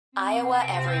Iowa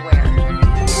Everywhere.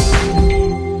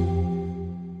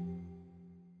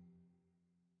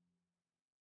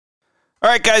 All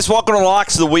right, guys, welcome to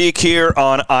Locks of the Week here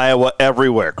on Iowa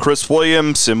Everywhere. Chris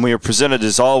Williams, and we are presented,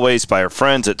 as always, by our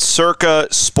friends at Circa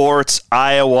Sports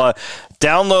Iowa.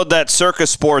 Download that Circa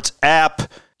Sports app.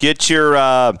 Get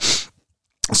your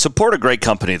support a great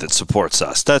company that supports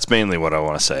us. That's mainly what I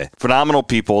want to say. Phenomenal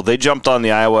people. They jumped on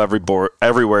the Iowa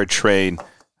Everywhere train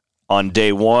on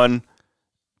day one.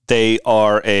 They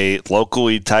are a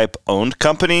locally type owned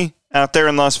company out there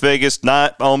in Las Vegas,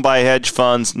 not owned by hedge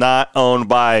funds, not owned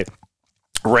by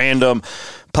random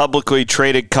publicly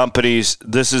traded companies.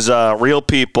 This is real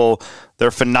people.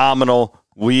 They're phenomenal.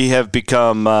 We have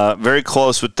become very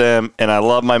close with them, and I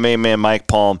love my main man, Mike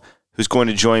Palm, who's going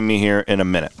to join me here in a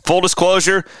minute. Full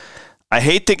disclosure, I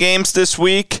hate the games this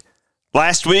week.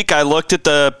 Last week, I looked at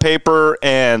the paper,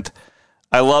 and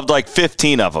I loved like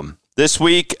 15 of them. This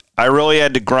week, I really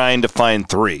had to grind to find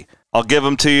 3. I'll give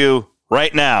them to you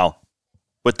right now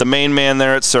with the main man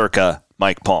there at Circa,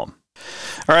 Mike Palm.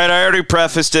 All right, I already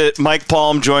prefaced it. Mike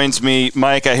Palm joins me.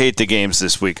 Mike, I hate the games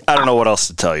this week. I don't know what else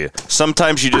to tell you.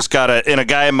 Sometimes you just got to, in a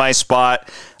guy in my spot,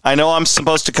 I know I'm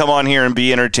supposed to come on here and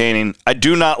be entertaining. I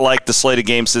do not like the slate of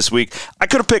games this week. I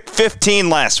could have picked 15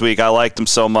 last week. I liked them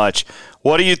so much.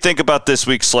 What do you think about this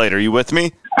week's slate? Are you with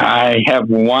me? I have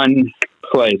one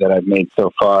play that I've made so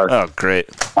far. Oh, great.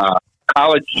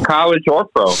 College or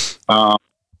pro.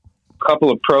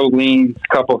 Couple of pro leans,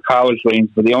 couple of college leans,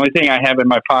 but the only thing I have in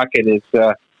my pocket is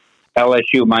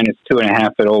LSU minus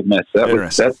 2.5 at Ole Miss.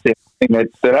 That's the thing that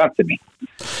stood out to me.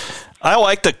 I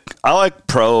like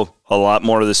pro a lot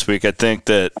more this week. I think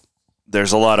that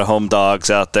there's a lot of home dogs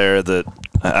out there that,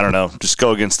 I don't know, just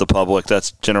go against the public.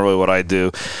 That's generally what I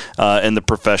do in the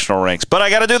professional ranks. But I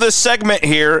got to do this segment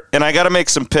here, and I got to make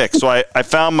some picks. So I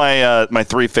found my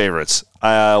 3 favorites.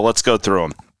 Let's go through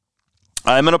them.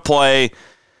 I'm going to play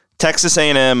Texas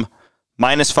A&M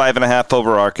minus 5.5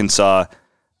 over Arkansas.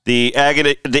 The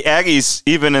Aggies,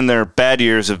 even in their bad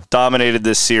years, have dominated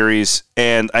this series,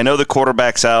 and I know the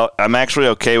quarterback's out. I'm actually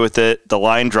okay with it. The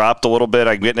line dropped a little bit.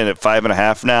 I'm getting it at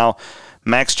 5.5 now.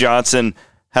 Max Johnson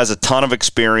has a ton of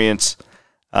experience,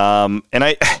 and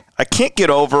I can't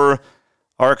get over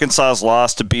Arkansas's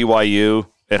loss to BYU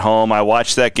at home. I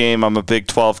watched that game. I'm a Big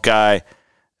 12 guy.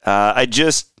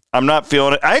 I'm not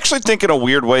feeling it. I actually think in a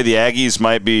weird way the Aggies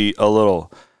might be a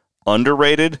little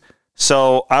underrated.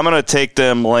 So I'm going to take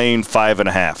them laying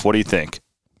 5.5. What do you think?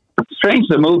 Strange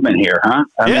the movement here, huh?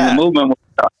 I mean,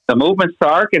 the movement's to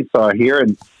Arkansas here,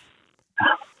 and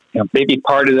maybe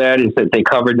part of that is that they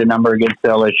covered the number against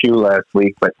LSU last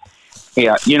week. But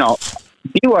yeah,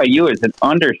 BYU is an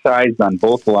undersized on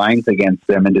both lines against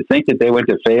them, and to think that they went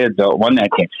to Fayetteville, won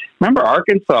that game. Remember,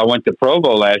 Arkansas went to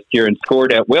Provo last year and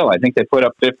scored at will. I think they put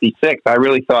up 56. I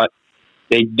really thought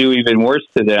they'd do even worse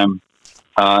to them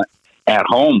at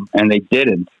home, and they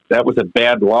didn't. That was a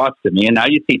bad loss to me. And now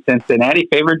you see Cincinnati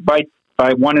favored by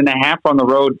 1.5 on the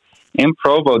road in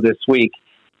Provo this week.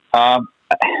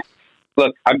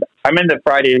 Look, I'm in the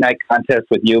Friday night contest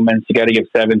with humans. You got to give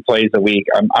 7 plays a week.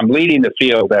 I'm leading the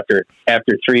field after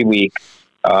 3 weeks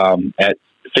at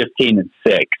 15-6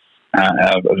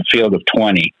 of a field of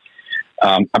 20.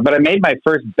 But I made my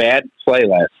first bad play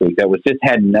last week that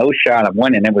had no shot of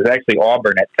winning. It was actually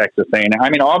Auburn at Texas A&M. I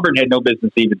mean, Auburn had no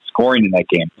business even scoring in that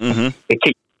game. Mm-hmm.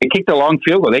 It kicked a long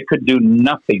field goal. They could do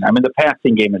nothing. I mean, the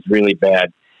passing game is really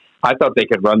bad. I thought they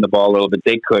could run the ball a little bit.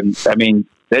 They couldn't. I mean,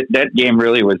 that game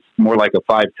really was more like a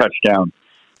 5 touchdown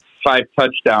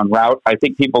route. I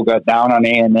think people got down on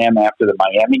A&M after the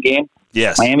Miami game.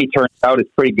 Yes. Miami turned out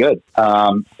it's pretty good.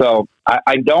 So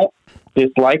I don't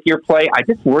dislike your play. I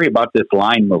just worry about this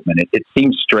line movement. It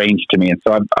seems strange to me, and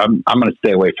so I'm going to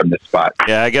stay away from this spot.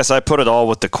 Yeah, I guess I put it all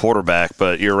with the quarterback,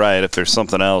 but you're right. If there's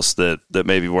something else that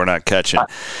maybe we're not catching.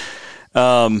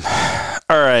 All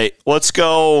right, let's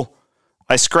go.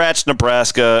 I scratched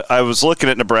Nebraska. I was looking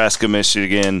at Nebraska,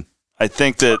 Michigan. I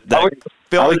think that I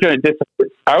was going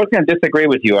to disagree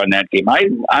with you on that game.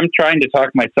 I'm trying to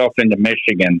talk myself into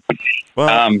Michigan.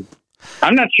 Well,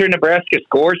 I'm not sure Nebraska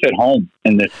scores at home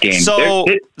in this game. So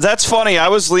that's funny. I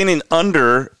was leaning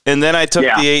under, and then I took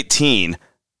the 18,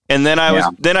 and then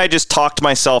I just talked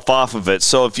myself off of it.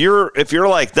 So if you're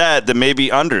like that, then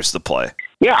maybe under's the play.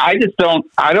 Yeah, I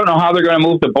don't know how they're going to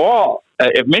move the ball.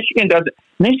 If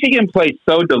Michigan plays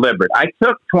so deliberate. I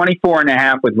took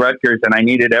 24.5 with Rutgers, and I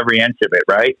needed every inch of it,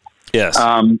 right? Yes.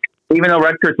 Even though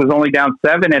Rutgers was only down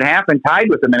 7 at half and tied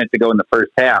with a minute to go in the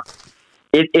first half.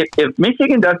 If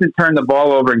Michigan doesn't turn the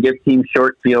ball over and give teams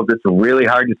short fields, it's really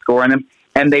hard to score on them.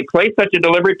 And they play such a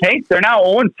deliberate pace. They're now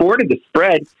 0-4 to the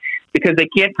spread. because they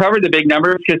can't cover the big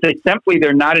numbers because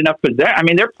they're not enough possession. I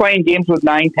mean, they're playing games with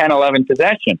 9, 10, 11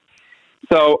 possession.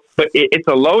 So, but it's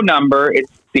a low number.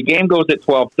 The game goes at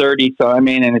 12:30. So, I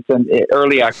mean, and it's in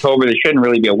early October. There shouldn't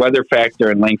really be a weather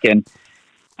factor in Lincoln.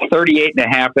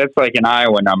 38.5. That's like an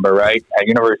Iowa number, right? A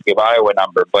University of Iowa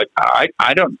number. But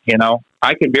I don't.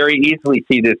 I could very easily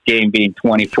see this game being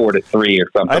 24-3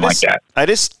 or something like that.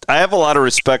 I have a lot of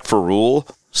respect for Rule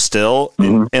still,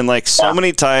 and like so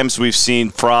many times we've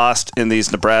seen Frost and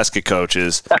these Nebraska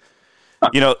coaches.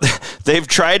 They've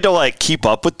tried to like keep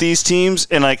up with these teams,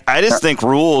 and like I just think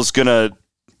Rule is gonna.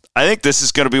 I think this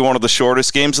is going to be one of the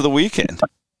shortest games of the weekend.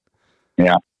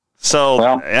 Yeah. So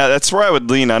that's where I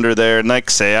would lean under there. And like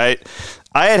say,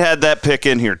 I had that pick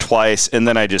in here twice, and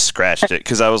then I just scratched it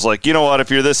because I was like, you know what?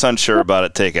 If you're this unsure about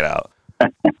it, take it out.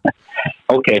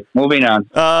 Okay, moving on.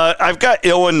 I've got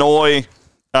Illinois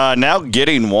now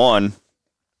getting one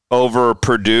over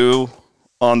Purdue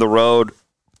on the road.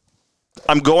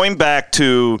 I'm going back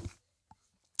to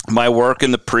my work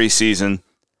in the preseason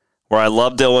where I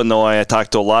loved Illinois. I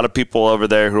talked to a lot of people over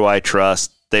there who I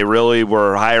trust. They really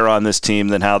were higher on this team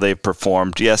than how they've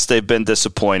performed. Yes, they've been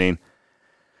disappointing.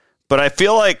 But I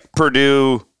feel like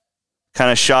Purdue kind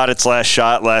of shot its last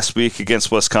shot last week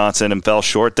against Wisconsin and fell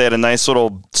short. They had a nice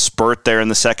little spurt there in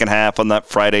the second half on that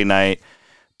Friday night.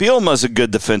 Bielema's a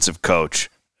good defensive coach.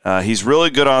 He's really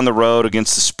good on the road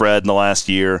against the spread in the last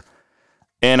year.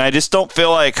 And I just don't feel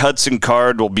like Hudson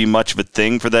Card will be much of a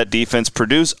thing for that defense.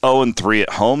 Purdue's 0-3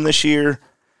 at home this year.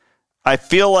 I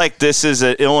feel like this is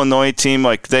an Illinois team.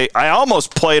 I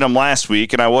almost played them last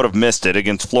week, and I would have missed it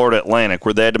against Florida Atlantic,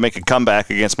 where they had to make a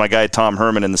comeback against my guy Tom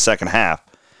Herman in the second half.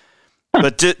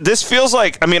 But this feels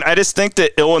like, I just think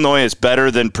that Illinois is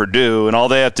better than Purdue, and all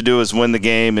they have to do is win the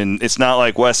game, and it's not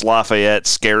like West Lafayette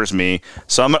scares me.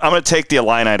 So I'm going to take the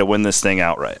Illini to win this thing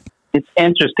outright. It's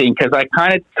interesting because I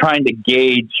kind of trying to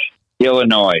gauge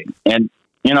Illinois, and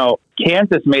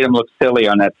Kansas made them look silly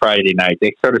on that Friday night.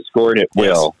 They sort of scored at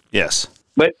will. Yes.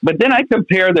 But then I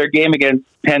compare their game against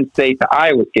Penn State to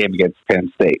Iowa's game against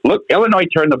Penn State. Look, Illinois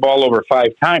turned the ball over 5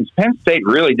 times. Penn State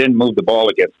really didn't move the ball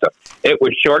against them. It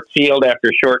was short field after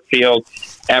short field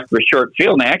after short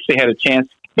field, and they actually had a chance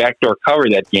to backdoor cover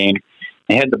that game.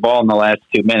 They had the ball in the last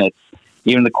 2 minutes.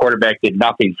 Even the quarterback did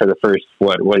nothing for the first,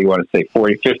 what do you want to say,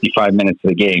 55 minutes of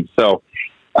the game. So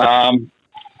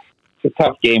it's a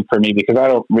tough game for me because I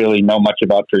don't really know much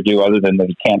about Purdue other than that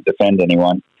he can't defend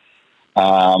anyone.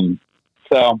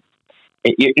 So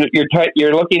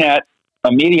you're looking at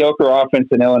a mediocre offense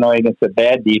in Illinois against a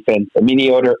bad defense, a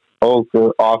mediocre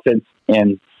offense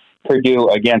in Purdue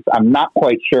against, I'm not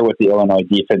quite sure what the Illinois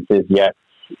defense is yet.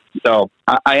 So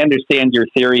I understand your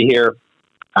theory here.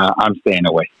 I'm staying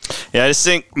away. Yeah, I just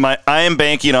think I am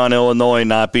banking on Illinois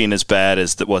not being as bad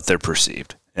as what they're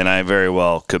perceived, and I very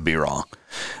well could be wrong.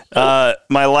 My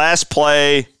last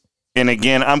play, and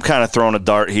again, I'm kind of throwing a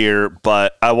dart here,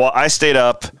 but I stayed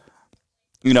up,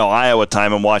 Iowa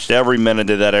time and watched every minute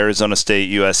of that Arizona State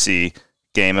USC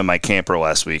game in my camper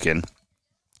last weekend.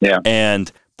 Yeah. And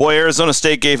boy, Arizona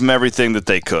State gave them everything that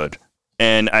they could.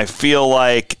 And I feel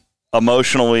like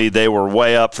emotionally they were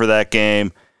way up for that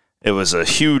game. It was a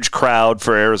huge crowd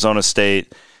for Arizona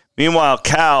State. Meanwhile,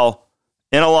 Cal,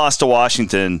 in a loss to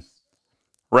Washington,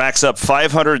 racks up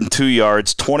 502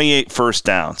 yards, 28 first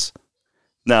downs.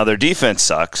 Now, their defense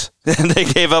sucks, and they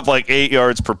gave up like 8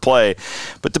 yards per play.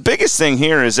 But the biggest thing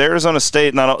here is Arizona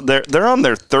State, they're on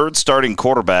their third starting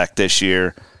quarterback this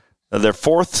year. Their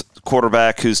fourth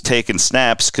quarterback who's taken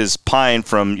snaps because Pine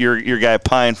from your guy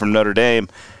Pine from Notre Dame,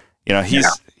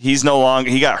 he's no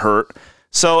longer, he got hurt.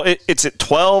 So it's at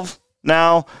 12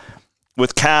 now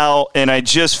with Cal, and I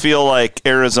just feel like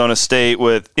Arizona State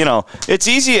it's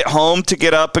easy at home to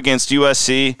get up against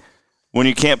USC when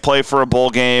you can't play for a bowl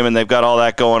game and they've got all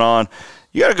that going on.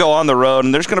 You got to go on the road,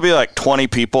 and there's going to be like 20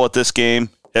 people at this game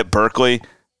at Berkeley.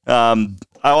 I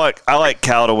like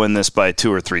Cal to win this by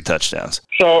 2 or 3 touchdowns.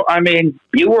 So,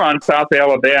 you were on South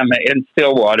Alabama in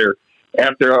Stillwater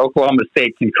after Oklahoma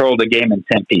State controlled the game in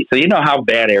Tempe. So you know how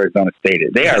bad Arizona State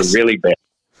is. They are really bad.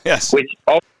 Yes. Which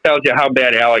also tells you how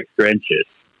bad Alex Grinch is.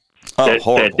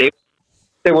 Horrible.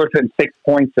 They were within 6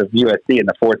 points of USC in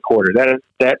the fourth quarter.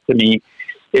 That to me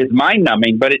is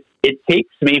mind-numbing, but it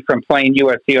takes me from playing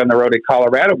USC on the road at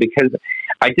Colorado because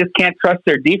I just can't trust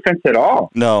their defense at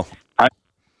all. No.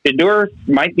 Shedeur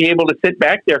might be able to sit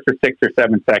back there for 6 or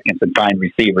 7 seconds and find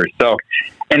receivers. So,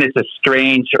 and it's a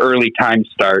strange early time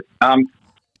start.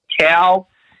 Cal,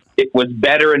 it was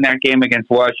better in that game against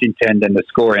Washington than the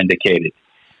score indicated.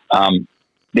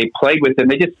 They played with them.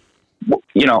 They just,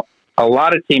 a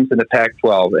lot of teams in the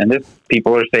Pac-12, and this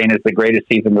people are saying is the greatest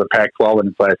season of the Pac-12 in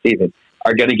its last season.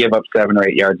 are going to give up 7 or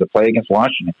 8 yards of play against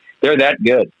Washington. They're that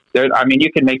good.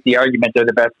 You can make the argument they're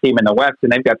the best team in the West,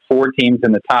 and they've got 4 teams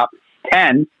in the top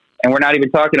 10, and we're not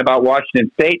even talking about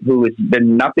Washington State, who has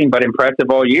been nothing but impressive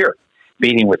all year,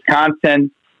 beating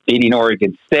Wisconsin, beating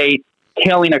Oregon State,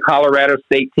 killing a Colorado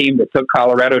State team that took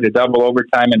Colorado to double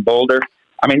overtime in Boulder.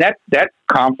 I mean, that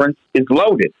conference is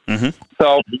loaded. Mm-hmm.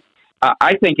 So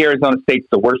I think Arizona State's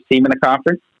the worst team in the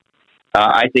conference.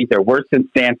 I think they're worse than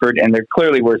Stanford, and they're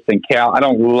clearly worse than Cal. I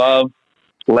don't love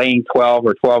laying 12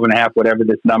 or 12.5, whatever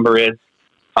this number is,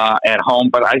 at home,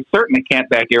 but I certainly can't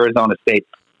back Arizona State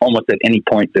almost at any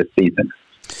point this season.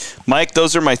 Mike,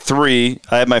 those are my 3.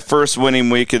 I had my first winning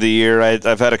week of the year.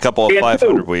 I've had a couple of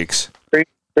 500 weeks.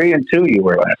 3-2 you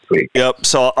were last week. Yep.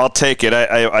 So I'll take it.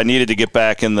 I needed to get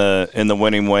back in the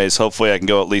winning ways. Hopefully I can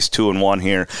go at least 2-1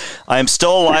 here. I am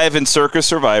still alive in Circa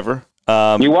Survivor.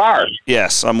 You are?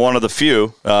 Yes, I'm one of the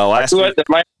few. Last week, the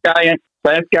last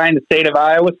guy in the state of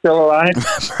Iowa still alive?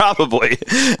 Probably.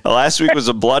 Last week was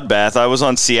a bloodbath. I was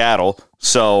on Seattle,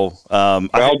 so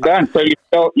well done. So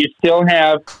you still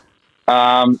have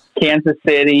Kansas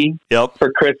City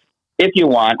for Christmas if you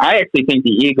want. I actually think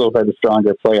the Eagles are the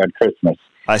stronger play on Christmas.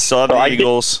 I saw the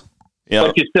Eagles.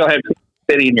 But you still have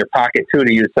City in your pocket, too,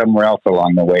 to use somewhere else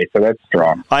along the way, so that's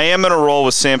strong. I am going to roll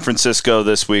with San Francisco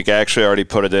this week. I actually already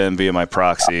put it in via my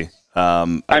proxy.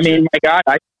 My God,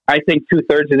 I think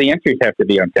 2/3 of the entries have to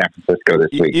be on San Francisco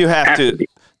this week. You have to.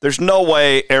 There's no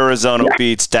way Arizona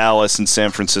beats Dallas and San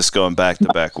Francisco in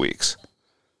back-to-back weeks.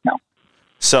 No.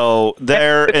 So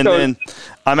there, and then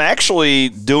I'm actually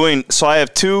doing – so I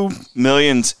have 2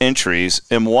 million entries,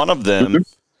 and one of them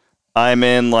I'm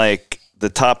in, the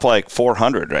top,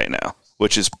 400 right now,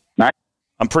 which is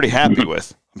I'm pretty happy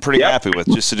with. I'm pretty happy with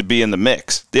just to be in the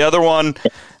mix. The other one,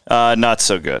 not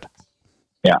so good.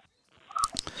 Yeah.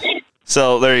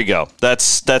 So there you go.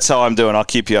 That's how I'm doing. I'll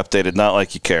keep you updated. Not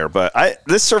like you care, but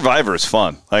this Survivor is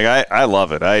fun. I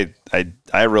love it.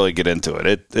 I really get into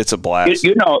it. It's a blast.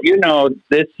 You know,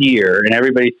 this year, and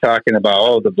everybody's talking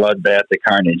about the bloodbath, the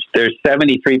carnage. There's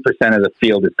 73% of the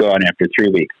field is gone after 3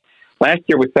 weeks. Last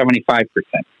year was 75%,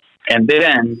 and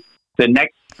then the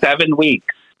next 7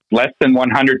 weeks, less than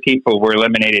 100 people were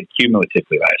eliminated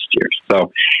cumulatively last year.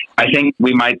 So I think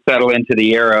we might settle into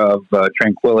the era of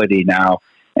tranquility now,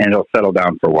 and it'll settle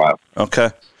down for a while.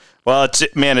 Okay. Well,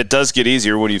 it does get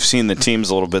easier when you've seen the teams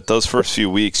a little bit. Those first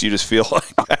few weeks, you just feel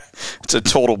like it's a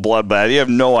total bloodbath. You have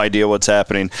no idea what's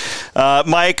happening.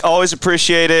 Mike, always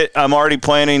appreciate it. I'm already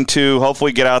planning to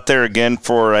hopefully get out there again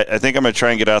I think I'm going to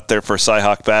try and get out there for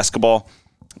Cy-Hawk basketball.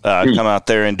 Come out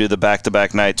there and do the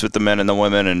back-to-back nights with the men and the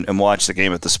women and watch the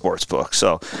game at the sports book.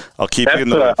 So I'll keep you in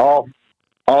the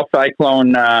all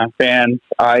Cyclone fans'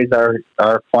 eyes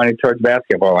are pointed towards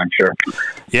basketball, I'm sure.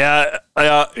 Yeah,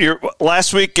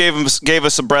 last week gave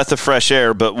us a breath of fresh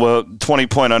air, but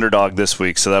 20-point underdog this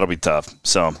week, so that'll be tough.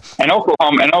 So and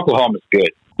Oklahoma's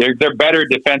good. They're better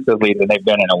defensively than they've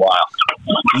been in a while.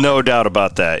 No doubt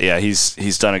about that. Yeah,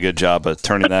 he's done a good job of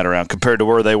turning that around compared to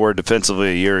where they were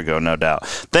defensively a year ago, no doubt.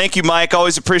 Thank you, Mike.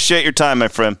 Always appreciate your time, my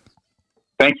friend.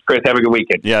 Thanks, Chris. Have a good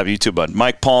weekend. Yeah, you too, bud.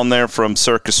 Mike Palm there from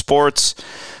Circa Sports.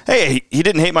 Hey, he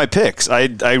didn't hate my picks. I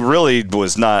really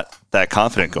was not that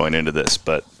confident going into this,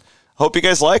 but hope you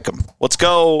guys like them. Let's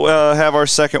go have our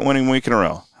second winning week in a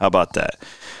row. How about that?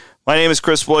 My name is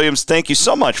Chris Williams. Thank you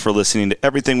so much for listening to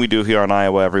everything we do here on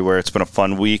Iowa Everywhere. It's been a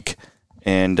fun week,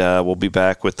 and we'll be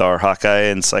back with our Hawkeye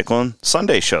and Cyclone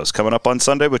Sunday shows coming up on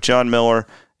Sunday with John Miller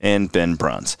and Ben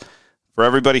Bruns. For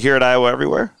everybody here at Iowa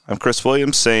Everywhere, I'm Chris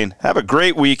Williams saying have a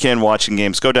great weekend watching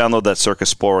games. Go download that Circa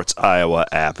Sports Iowa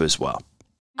app as well.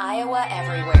 Iowa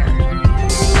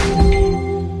Everywhere.